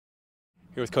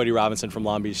Here with Kody Robison from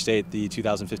Long Beach State, the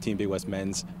 2015 Big West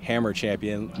Men's Hammer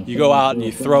Champion. You go out and you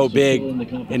throw big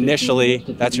initially.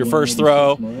 That's your first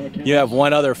throw. You have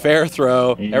one other fair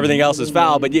throw. Everything else is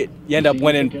foul, but you end up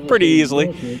winning pretty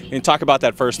easily. And talk about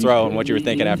that first throw and what you were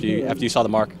thinking after you saw the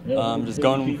mark. Just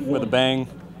going with a bang.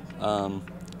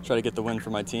 Try to get the win for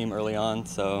my team early on.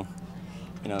 So,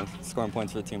 scoring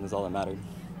points for the team is all that mattered.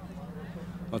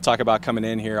 We'll talk about coming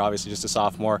in here, obviously just a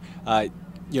sophomore.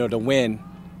 To win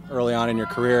early on in your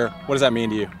career, what does that mean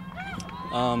to you?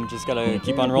 Just got to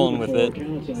keep on rolling with it,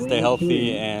 stay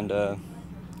healthy, and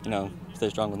stay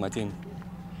strong with my team.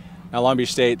 Now, Long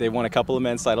Beach State, they've won a couple of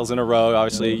men's titles in a row.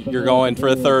 Obviously, you're going for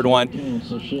a third one,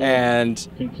 and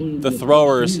the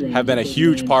throwers have been a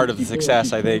huge part of the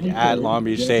success, I think, at Long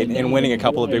Beach State in winning a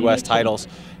couple of Big West titles.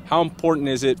 How important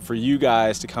is it for you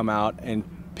guys to come out and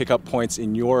pick up points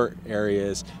in your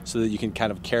areas so that you can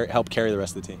kind of help carry the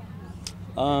rest of the team?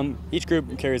 Each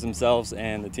group carries themselves,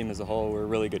 and the team as a whole, we're a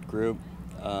really good group.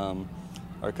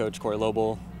 Our coach, Kody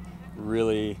Robison,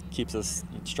 really keeps us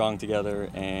strong together,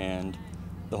 and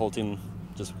the whole team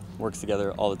just works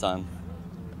together all the time.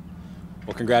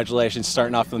 Well, congratulations,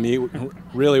 starting off the meet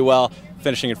really well,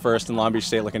 finishing in first, and Long Beach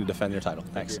State looking to defend their title.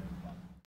 Thanks.